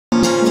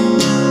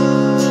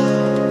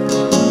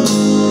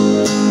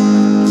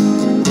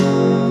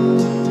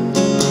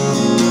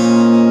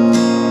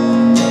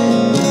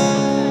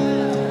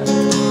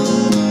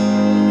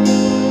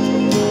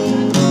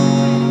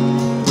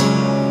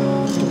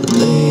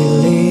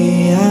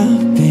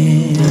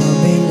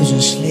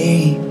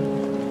day,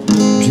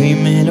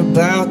 dreaming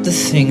about the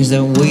things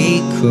that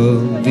we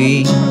could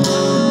be.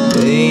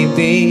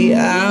 Baby,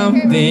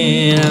 I've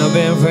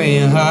been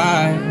praying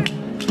hard.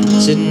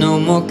 Said no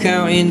more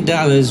counting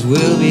dollars,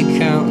 we'll be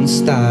counting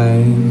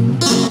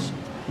stars.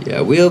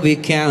 Yeah, we'll be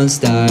counting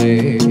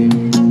stars.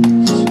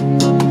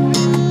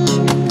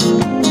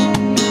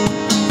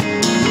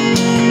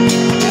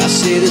 I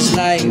see this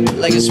life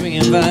like a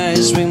swinging vine,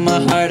 swing my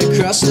heart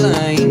across the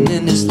line.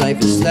 And this life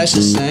is flash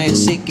a sign,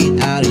 seek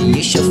it out and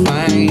you shall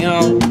find.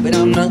 Oh, but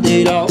I'm not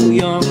that all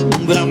young,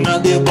 but I'm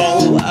not that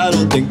bold. I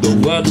don't think the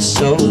world is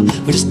sold,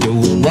 we're just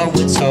doing what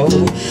we're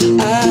told.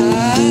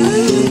 I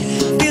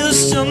feel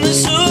something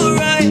so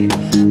right,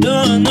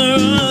 doing the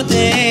wrong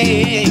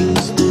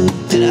things.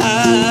 And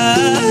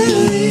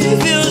I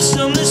feel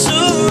something so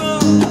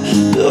wrong,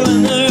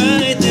 doing the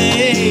right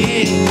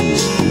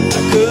things.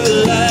 I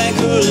could lie.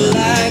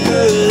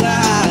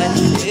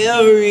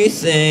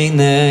 Everything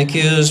that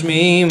kills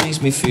me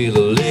makes me feel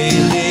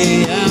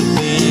lately. I've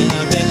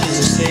been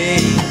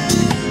insane,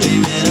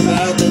 dreaming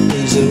about the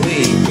things that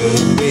we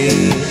could be.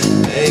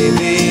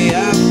 Baby,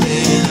 I've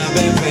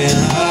been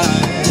praying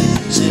hard.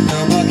 Said no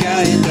more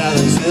counting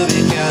dollars, we'll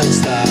be counting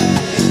stars.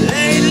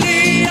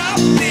 Lately,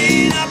 I've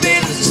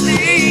been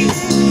insane,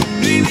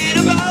 dreaming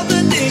about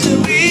the things that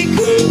we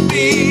could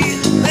be.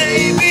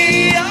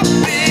 Baby, I've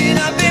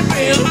been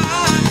praying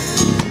hard.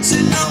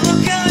 Said no more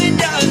counting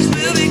dollars,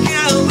 we'll be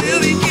counting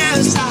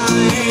stars.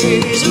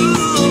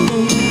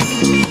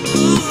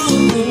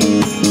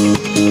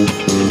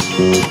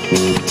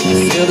 I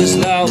feel this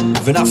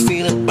love and I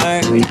feel it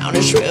burn. Down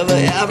this river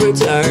every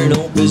turn.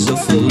 Hope is a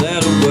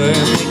four-letter word.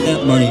 Make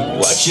that money,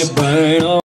 watch it burn.